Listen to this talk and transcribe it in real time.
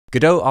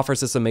Godot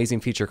offers this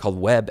amazing feature called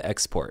web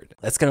export.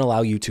 That's going to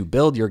allow you to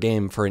build your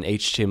game for an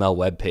HTML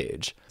web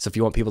page. So if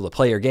you want people to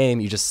play your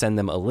game, you just send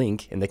them a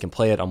link and they can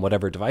play it on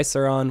whatever device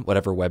they're on,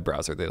 whatever web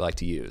browser they like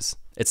to use.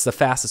 It's the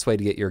fastest way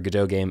to get your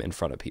Godot game in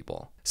front of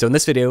people. So in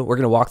this video, we're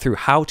going to walk through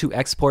how to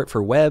export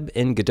for web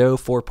in Godot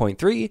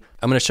 4.3.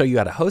 I'm going to show you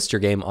how to host your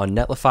game on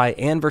Netlify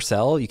and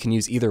Vercel. You can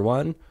use either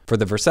one. For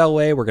the Vercel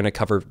way, we're going to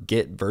cover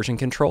Git version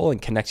control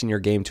and connecting your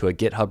game to a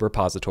GitHub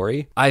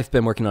repository. I've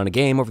been working on a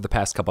game over the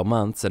past couple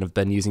months and have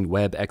been using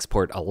web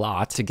export a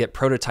lot to get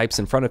prototypes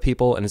in front of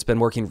people, and it's been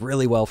working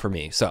really well for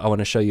me. So I want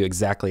to show you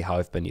exactly how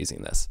I've been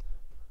using this.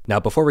 Now,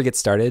 before we get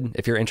started,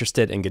 if you're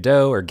interested in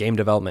Godot or game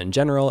development in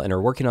general and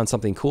are working on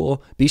something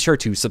cool, be sure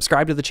to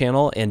subscribe to the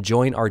channel and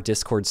join our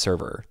Discord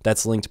server.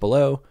 That's linked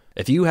below.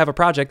 If you have a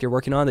project you're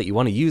working on that you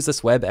want to use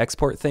this web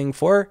export thing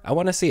for, I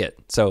want to see it.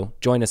 So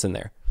join us in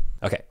there.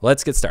 Okay,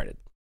 let's get started.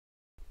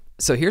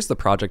 So here's the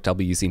project I'll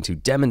be using to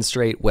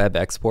demonstrate web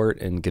export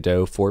in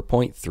Godot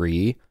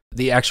 4.3.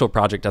 The actual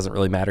project doesn't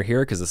really matter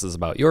here because this is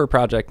about your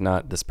project,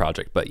 not this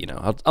project, but you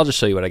know, I'll just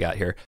show you what I got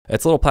here.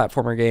 It's a little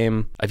platformer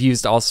game. I've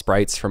used all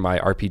sprites from my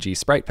RPG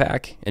sprite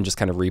pack and just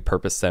kind of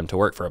repurposed them to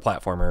work for a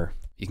platformer.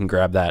 You can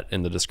grab that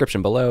in the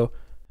description below.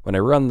 When I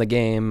run the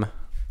game,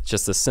 it's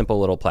just a simple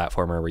little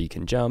platformer where you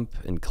can jump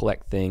and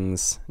collect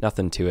things,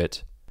 nothing to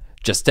it.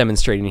 Just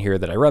demonstrating here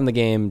that I run the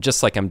game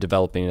just like I'm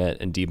developing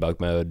it in debug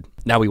mode.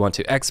 Now we want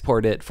to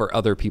export it for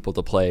other people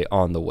to play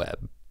on the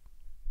web.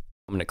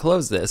 I'm going to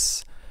close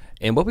this.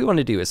 And what we want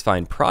to do is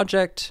find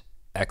project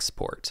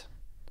export.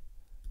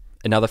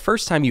 And now the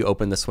first time you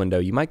open this window,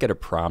 you might get a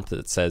prompt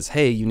that says,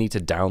 hey, you need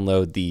to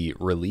download the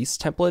release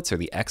templates or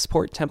the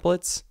export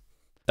templates.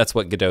 That's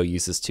what Godot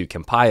uses to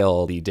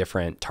compile the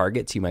different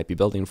targets you might be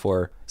building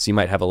for. So you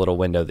might have a little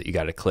window that you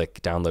got to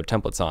click download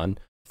templates on.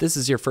 If this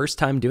is your first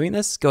time doing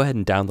this, go ahead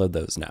and download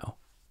those now.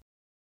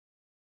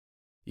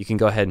 You can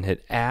go ahead and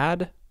hit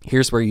add.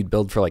 Here's where you'd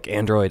build for like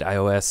Android,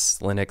 iOS,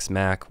 Linux,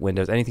 Mac,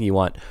 Windows, anything you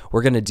want.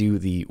 We're going to do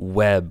the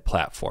web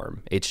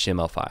platform,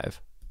 HTML5.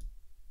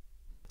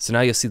 So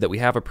now you'll see that we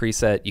have a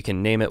preset. You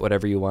can name it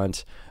whatever you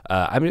want.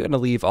 I'm going to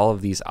leave all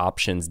of these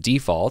options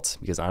default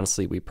because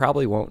honestly, we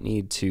probably won't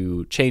need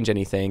to change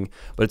anything,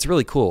 but it's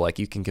really cool. Like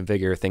you can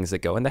configure things that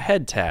go in the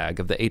head tag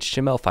of the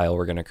HTML file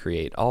we're going to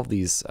create. All of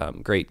these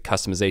great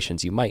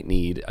customizations you might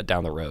need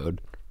down the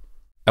road.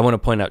 I want to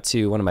point out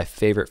too, one of my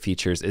favorite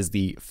features is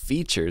the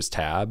features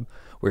tab,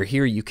 where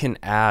here you can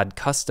add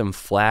custom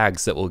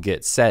flags that will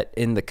get set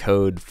in the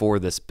code for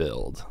this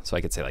build. So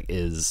I could say like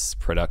is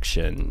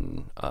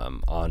production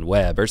on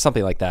web or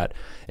something like that.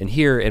 And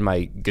here in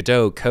my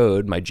Godot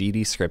code, my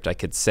GD script, I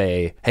could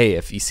say, hey,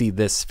 if you see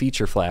this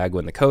feature flag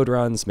when the code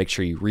runs, make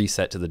sure you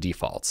reset to the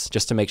defaults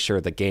just to make sure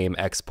the game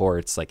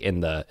exports like in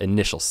the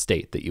initial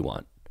state that you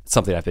want. It's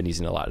something I've been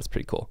using a lot. It's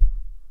pretty cool.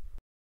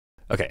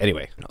 Okay,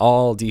 anyway,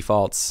 all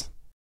defaults.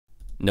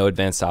 No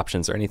advanced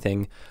options or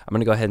anything. I'm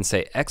going to go ahead and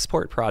say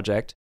export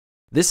project.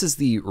 This is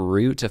the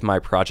root of my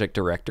project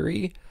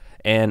directory,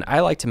 and I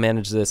like to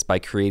manage this by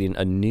creating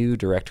a new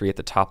directory at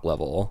the top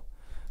level.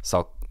 So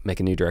I'll make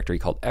a new directory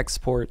called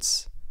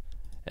exports,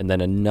 and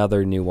then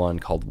another new one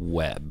called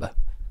web.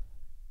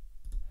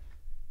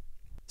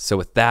 So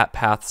with that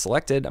path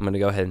selected, I'm going to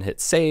go ahead and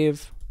hit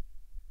save.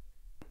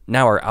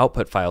 Now our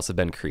output files have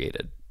been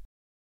created.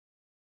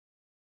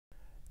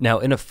 Now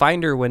in a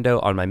Finder window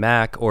on my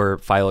Mac or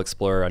File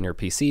Explorer on your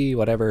PC,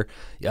 whatever,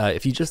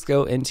 if you just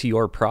go into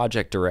your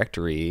project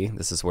directory,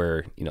 this is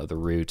where, you know, the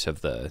root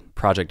of the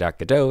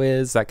project.godot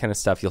is, that kind of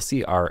stuff. You'll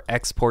see our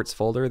exports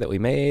folder that we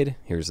made.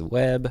 Here's the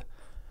web.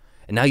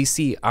 And now you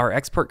see our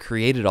export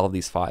created all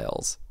these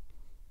files.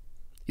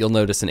 You'll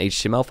notice an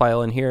HTML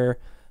file in here,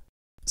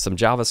 some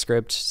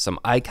JavaScript, some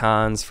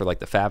icons for like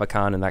the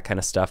favicon and that kind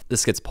of stuff.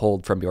 This gets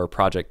pulled from your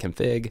project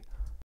config.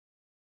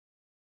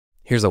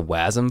 Here's a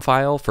WASM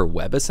file for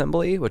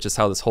WebAssembly, which is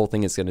how this whole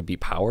thing is going to be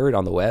powered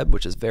on the web,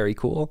 which is very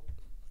cool.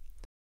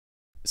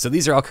 So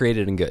these are all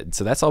created and good.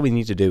 So that's all we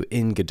need to do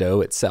in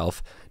Godot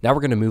itself. Now we're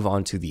going to move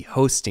on to the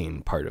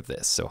hosting part of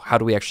this. So how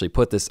do we actually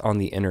put this on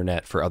the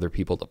internet for other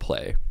people to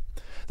play?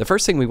 The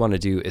first thing we want to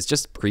do is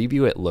just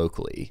preview it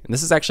locally. And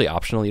this is actually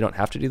optional. You don't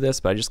have to do this,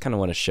 but I just kind of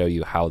want to show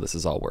you how this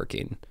is all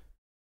working.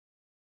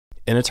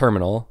 In a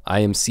terminal,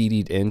 I am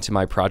CD'd into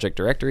my project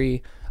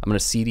directory. I'm going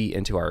to CD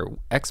into our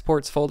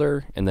exports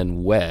folder and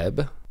then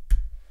web.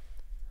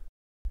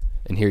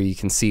 And here you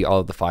can see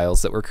all of the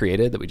files that were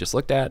created that we just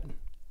looked at.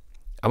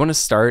 I want to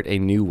start a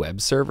new web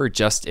server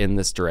just in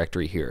this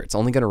directory here. It's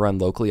only going to run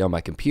locally on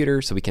my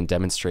computer so we can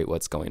demonstrate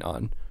what's going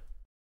on.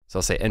 So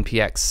I'll say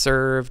npx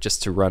serve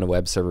just to run a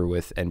web server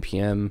with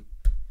npm.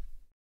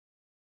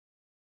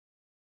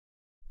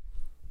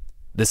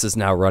 This is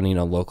now running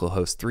on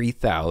localhost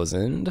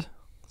 3000.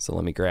 So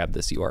let me grab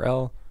this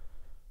URL.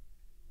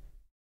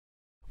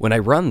 When I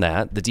run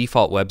that, the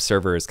default web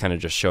server is kind of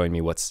just showing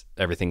me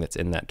everything that's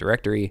in that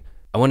directory.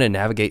 I want to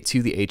navigate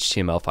to the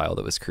HTML file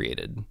that was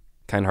created.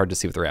 Kind of hard to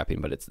see with the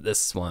wrapping, but it's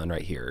this one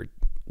right here,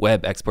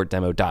 web export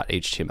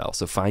demo.html.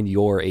 So find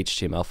your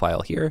HTML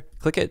file here,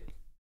 click it.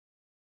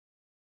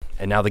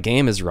 And now the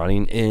game is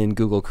running in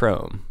Google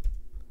Chrome.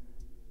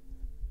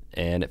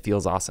 and it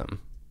feels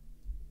awesome.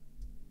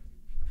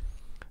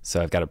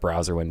 So I've got a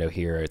browser window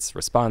here. It's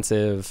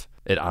responsive.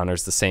 It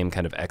honors the same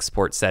kind of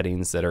export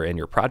settings that are in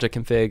your project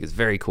config. It's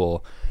very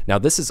cool. Now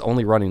this is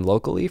only running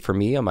locally for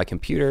me on my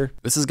computer.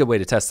 This is a good way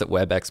to test that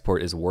web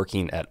export is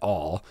working at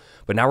all.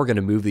 But now we're going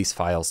to move these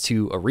files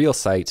to a real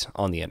site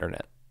on the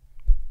internet.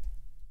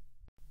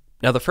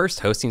 Now the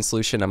first hosting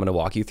solution I'm going to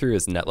walk you through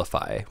is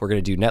Netlify. We're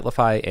going to do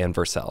Netlify and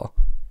Vercel.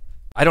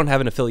 I don't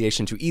have an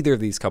affiliation to either of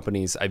these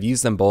companies. I've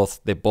used them both.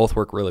 They both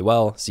work really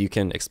well, so you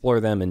can explore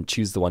them and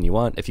choose the one you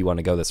want if you want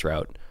to go this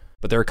route.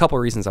 But there are a couple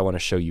of reasons I want to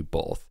show you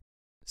both.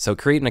 So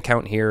create an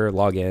account here,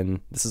 log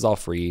in. This is all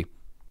free.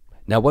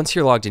 Now, once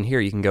you're logged in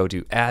here, you can go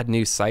to add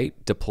new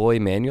site, deploy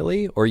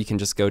manually, or you can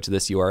just go to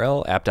this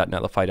URL,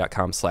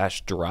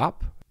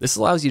 app.netlify.com/drop. This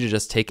allows you to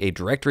just take a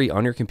directory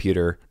on your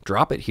computer,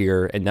 drop it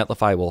here, and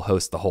Netlify will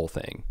host the whole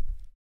thing.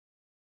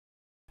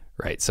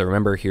 Right, so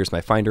remember, here's my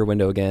Finder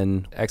window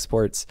again,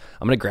 exports.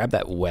 I'm gonna grab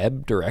that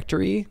web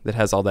directory that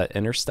has all that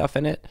inner stuff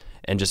in it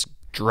and just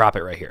drop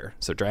it right here.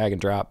 So drag and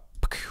drop.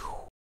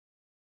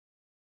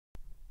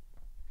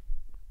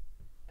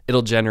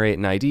 It'll generate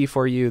an ID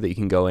for you that you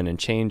can go in and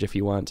change if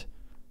you want.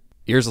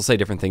 Yours will say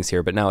different things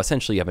here, but now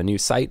essentially you have a new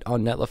site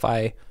on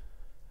Netlify.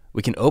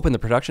 We can open the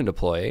production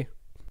deploy,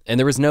 and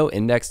there was no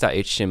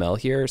index.html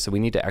here, so we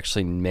need to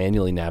actually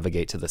manually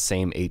navigate to the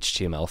same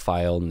HTML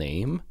file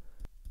name.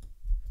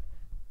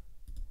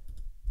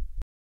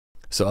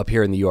 So up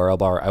here in the URL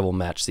bar, I will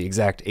match the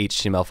exact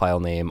HTML file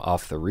name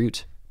off the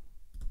root.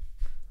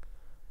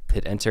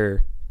 Hit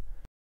enter.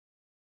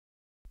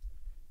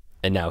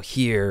 And now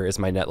here is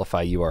my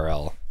Netlify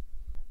URL.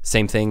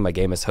 Same thing, my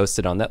game is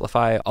hosted on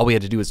Netlify. All we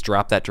had to do is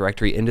drop that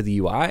directory into the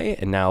UI,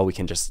 and now we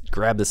can just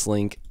grab this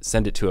link,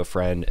 send it to a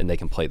friend, and they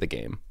can play the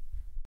game.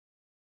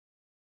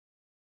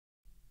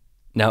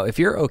 Now, if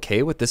you're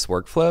okay with this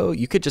workflow,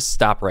 you could just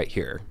stop right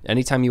here.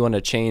 Anytime you want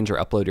to change or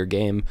upload your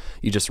game,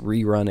 you just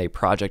rerun a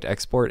project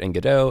export in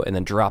Godot and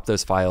then drop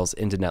those files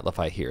into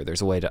Netlify here.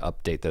 There's a way to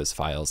update those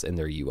files in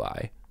their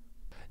UI.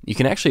 You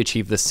can actually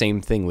achieve the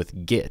same thing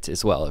with Git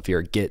as well. If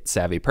you're a Git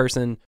savvy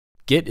person,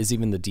 Git is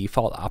even the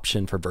default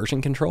option for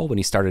version control when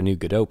you start a new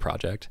Godot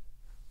project.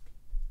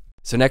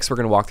 So next we're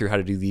going to walk through how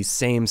to do these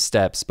same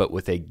steps, but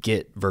with a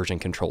Git version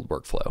controlled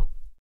workflow.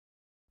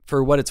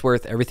 For what it's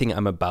worth, everything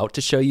I'm about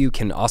to show you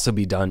can also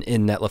be done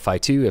in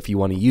Netlify too if you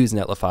want to use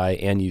Netlify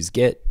and use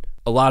Git.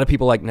 A lot of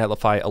people like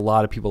Netlify, a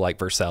lot of people like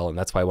Vercel, and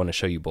that's why I want to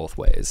show you both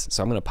ways.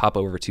 So I'm going to pop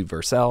over to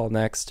Vercel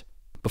next.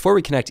 Before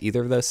we connect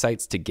either of those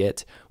sites to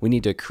Git, we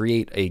need to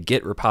create a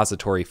Git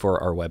repository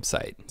for our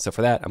website. So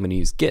for that, I'm going to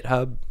use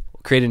GitHub.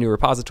 We'll create a new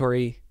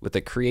repository with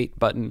the create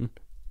button.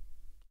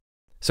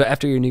 So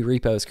after your new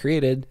repo is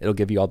created, it'll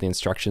give you all the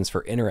instructions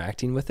for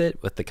interacting with it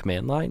with the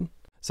command line.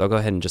 So I'll go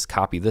ahead and just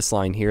copy this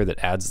line here that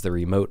adds the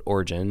remote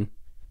origin.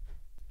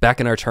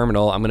 Back in our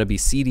terminal, I'm going to be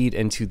CD'd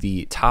into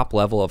the top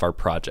level of our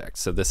project.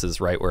 So this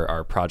is right where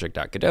our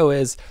project.godot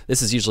is.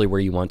 This is usually where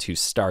you want to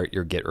start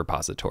your Git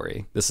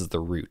repository. This is the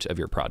root of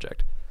your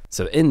project.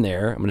 So in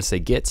there, I'm going to say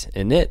git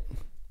init.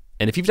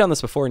 And if you've done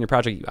this before in your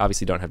project, you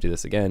obviously don't have to do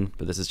this again,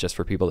 but this is just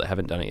for people that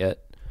haven't done it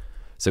yet.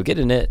 So git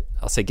init,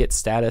 I'll say git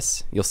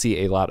status. You'll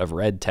see a lot of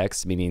red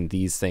text, meaning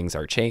these things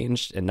are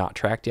changed and not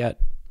tracked yet.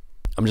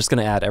 I'm just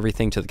going to add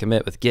everything to the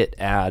commit with git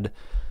add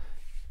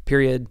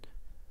period.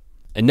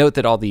 And note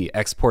that all the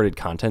exported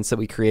contents that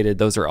we created,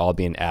 those are all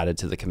being added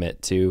to the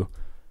commit too.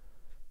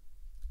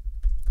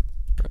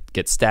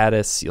 Git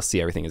status, you'll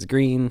see everything is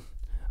green.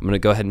 I'm going to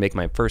go ahead and make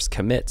my first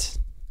commit.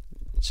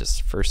 It's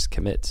just first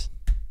commit.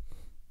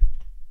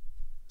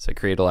 So I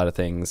create a lot of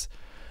things.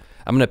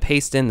 I'm going to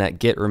paste in that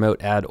git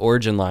remote add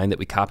origin line that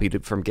we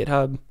copied from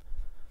GitHub.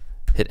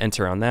 Hit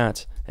enter on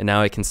that. And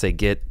now I can say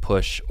git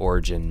push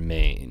origin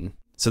main.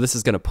 So this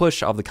is going to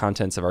push all the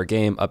contents of our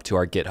game up to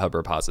our GitHub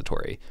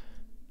repository.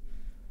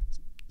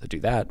 So do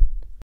that.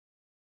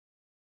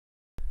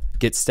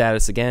 Git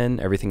status again,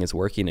 everything is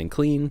working and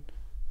clean.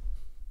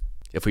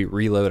 If we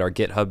reload our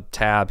GitHub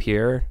tab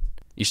here,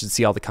 you should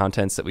see all the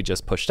contents that we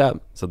just pushed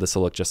up. So this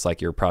will look just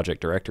like your project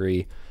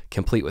directory,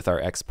 complete with our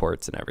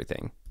exports and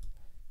everything.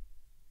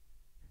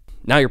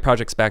 Now your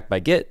project's backed by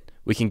Git.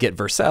 We can get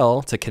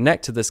Vercel to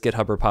connect to this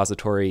GitHub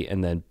repository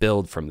and then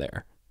build from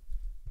there.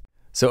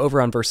 So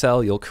over on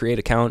Vercel, you'll create an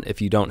account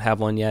if you don't have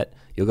one yet.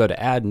 You'll go to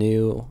add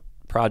new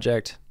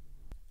project.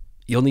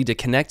 You'll need to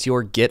connect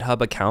your GitHub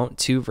account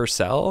to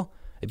Vercel.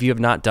 If you have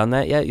not done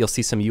that yet, you'll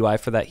see some UI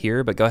for that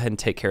here, but go ahead and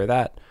take care of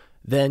that.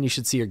 Then you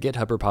should see your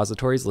GitHub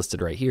repositories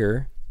listed right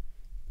here.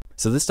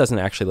 So this doesn't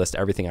actually list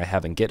everything I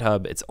have in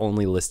GitHub. It's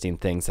only listing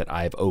things that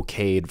I've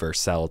okayed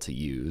Vercel to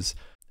use.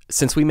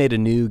 Since we made a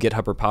new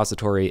GitHub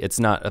repository, it's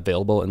not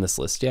available in this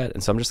list yet.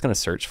 And so I'm just going to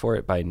search for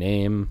it by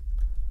name.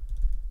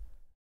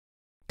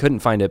 Couldn't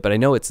find it, but I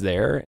know it's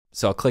there.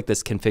 So I'll click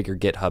this configure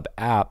GitHub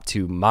app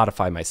to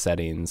modify my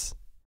settings.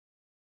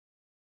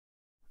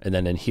 And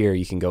then in here,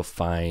 you can go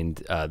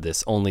find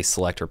this only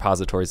select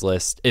repositories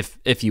list.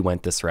 If you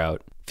went this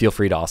route, feel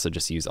free to also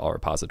just use all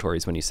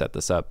repositories when you set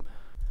this up.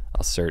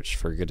 I'll search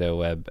for Godot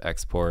web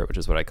export, which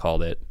is what I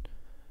called it.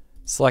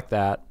 Select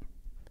that.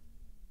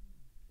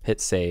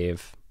 hit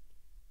save.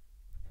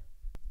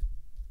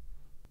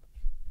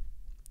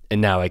 And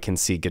now I can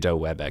see Godot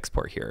web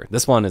export here.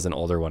 This one is an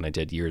older one I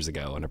did years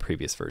ago on a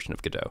previous version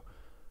of Godot.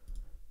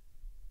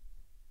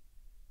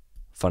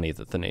 Funny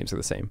that the names are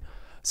the same.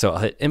 So I'll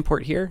hit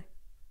import here.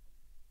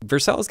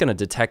 Vercel is going to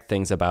detect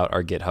things about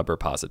our GitHub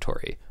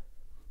repository.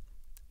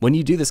 When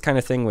you do this kind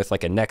of thing with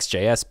like a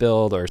Next.js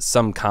build or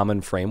some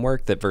common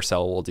framework that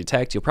Vercel will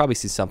detect, you'll probably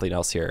see something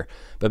else here.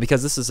 But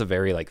because this is a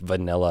very like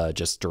vanilla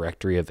just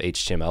directory of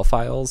HTML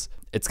files,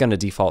 it's going to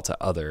default to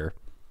other.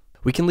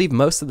 We can leave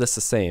most of this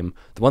the same.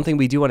 The one thing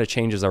we do want to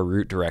change is our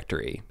root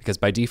directory, because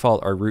by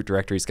default, our root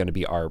directory is going to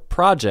be our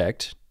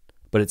project,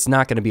 but it's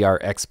not going to be our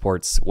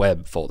exports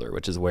web folder,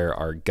 which is where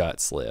our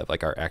guts live,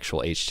 like our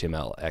actual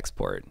HTML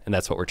export. And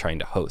that's what we're trying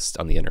to host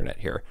on the internet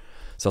here.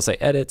 So I'll say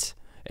edit,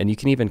 and you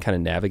can even kind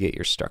of navigate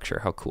your structure.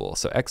 How cool.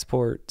 So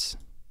export,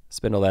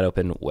 spindle that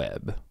open,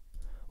 web.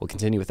 We'll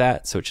continue with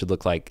that. So it should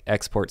look like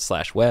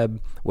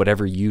export/web,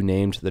 whatever you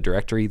named the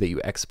directory that you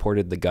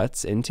exported the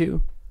guts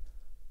into.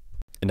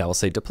 And now we'll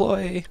say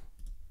deploy.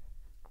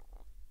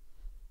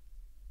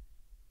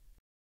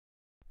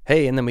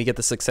 Hey, and then we get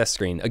the success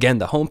screen. Again,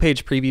 the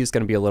homepage preview is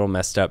going to be a little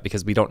messed up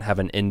because we don't have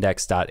an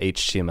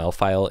index.html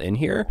file in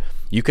here.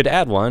 You could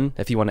add one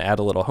if you want to add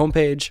a little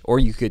homepage, or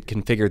you could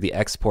configure the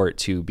export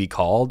to be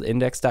called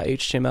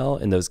index.html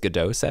in those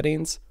Godot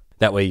settings.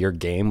 That way your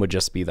game would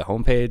just be the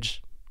homepage.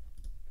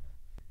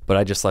 But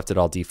I just left it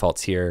all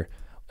defaults here.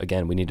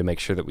 Again, we need to make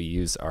sure that we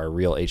use our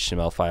real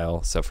HTML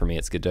file. So for me,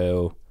 it's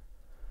Godot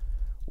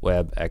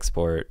web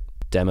export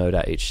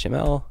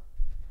demo.html,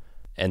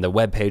 and the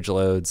web page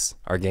loads,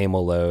 our game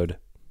will load,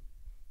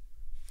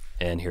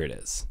 and here it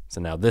is. So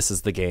now this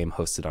is the game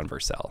hosted on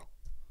Vercel.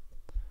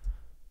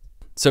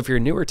 So if you're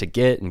newer to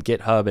Git and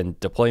GitHub and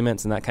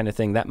deployments and that kind of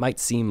thing, that might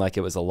seem like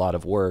it was a lot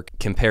of work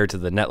compared to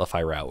the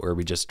Netlify route where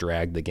we just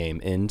drag the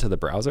game into the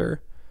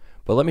browser.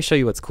 But let me show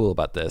you what's cool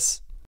about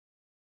this.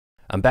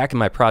 I'm back in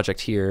my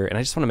project here, and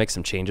I just want to make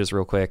some changes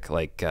real quick.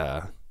 Like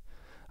I'll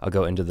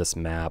go into this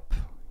map.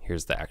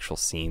 Here's the actual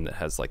scene that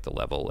has like the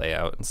level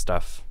layout and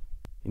stuff.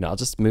 You know, I'll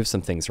just move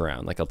some things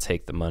around. Like I'll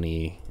take the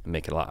money and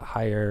make it a lot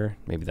higher.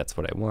 Maybe that's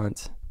what I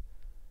want.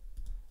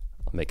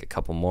 I'll make a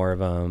couple more of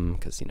them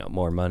because, you know,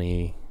 more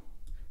money,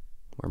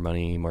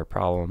 more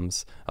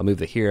problems. I'll move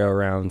the hero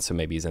around so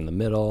maybe he's in the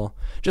middle.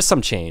 Just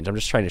some change. I'm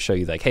just trying to show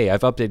you like, hey,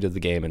 I've updated the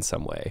game in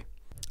some way.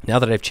 Now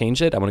that I've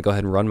changed it, I want to go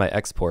ahead and run my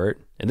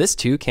export. And this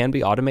too can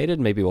be automated.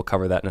 Maybe we'll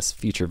cover that in a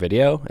future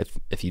video.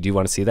 If you do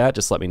want to see that,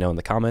 just let me know in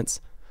the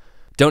comments.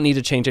 Don't need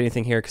to change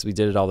anything here because we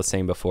did it all the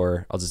same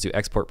before. I'll just do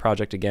export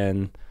project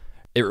again.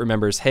 It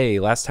remembers, hey,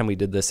 last time we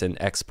did this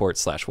in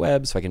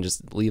export/web, so I can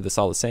just leave this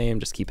all the same,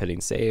 just keep hitting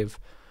save.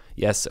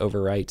 Yes,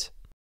 overwrite.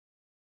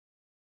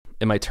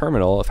 In my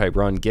terminal, if I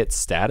run git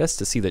status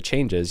to see the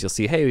changes, you'll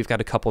see, hey, we've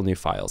got a couple new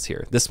files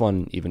here. This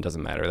one even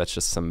doesn't matter. That's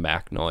just some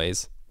Mac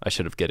noise. I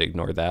should have git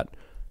ignored that.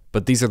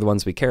 But these are the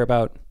ones we care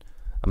about.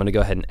 I'm going to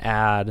go ahead and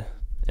add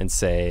and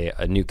say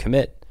a new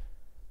commit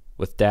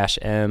with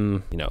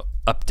 -m, you know,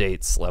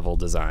 updates level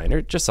design,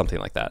 or just something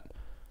like that.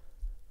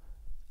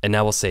 And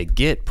now we'll say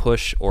git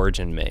push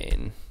origin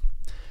main.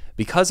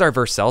 Because our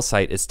Vercel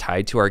site is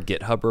tied to our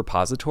GitHub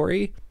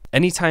repository,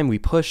 anytime we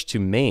push to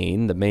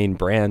main, the main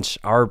branch,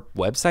 our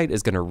website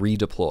is going to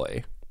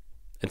redeploy.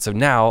 And so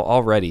now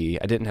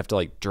already I didn't have to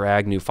like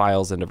drag new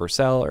files into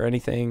Vercel or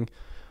anything.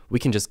 We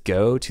can just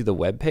go to the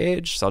web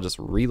page. So I'll just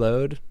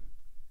reload.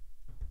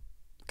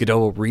 Godot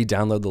will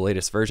re-download the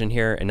latest version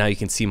here, and now you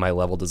can see my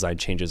level design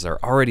changes are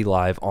already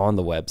live on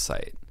the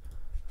website.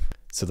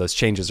 So those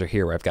changes are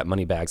here where I've got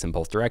money bags in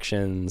both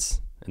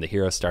directions, and the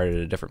hero started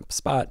at a different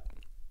spot.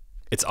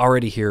 It's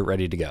already here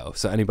ready to go.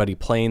 So anybody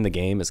playing the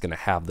game is going to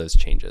have those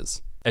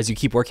changes. As you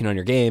keep working on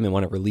your game and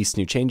want to release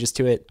new changes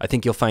to it, I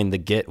think you'll find the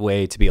Git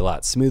way to be a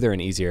lot smoother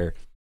and easier.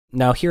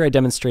 Now here I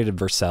demonstrated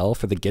Vercel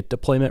for the Git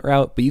deployment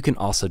route, but you can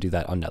also do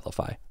that on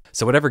Netlify.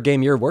 So whatever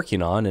game you're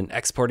working on and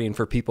exporting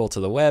for people to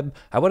the web,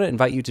 I want to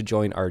invite you to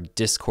join our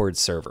Discord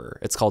server.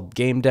 It's called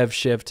Game Dev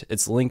Shift.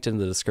 It's linked in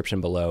the description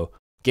below.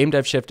 Game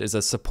Dev Shift is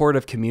a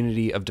supportive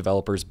community of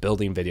developers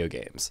building video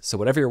games. So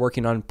whatever you're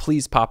working on,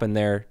 please pop in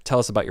there. Tell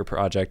us about your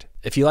project.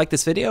 If you like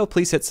this video,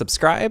 please hit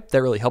subscribe.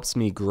 That really helps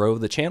me grow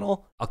the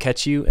channel. I'll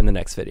catch you in the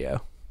next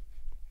video.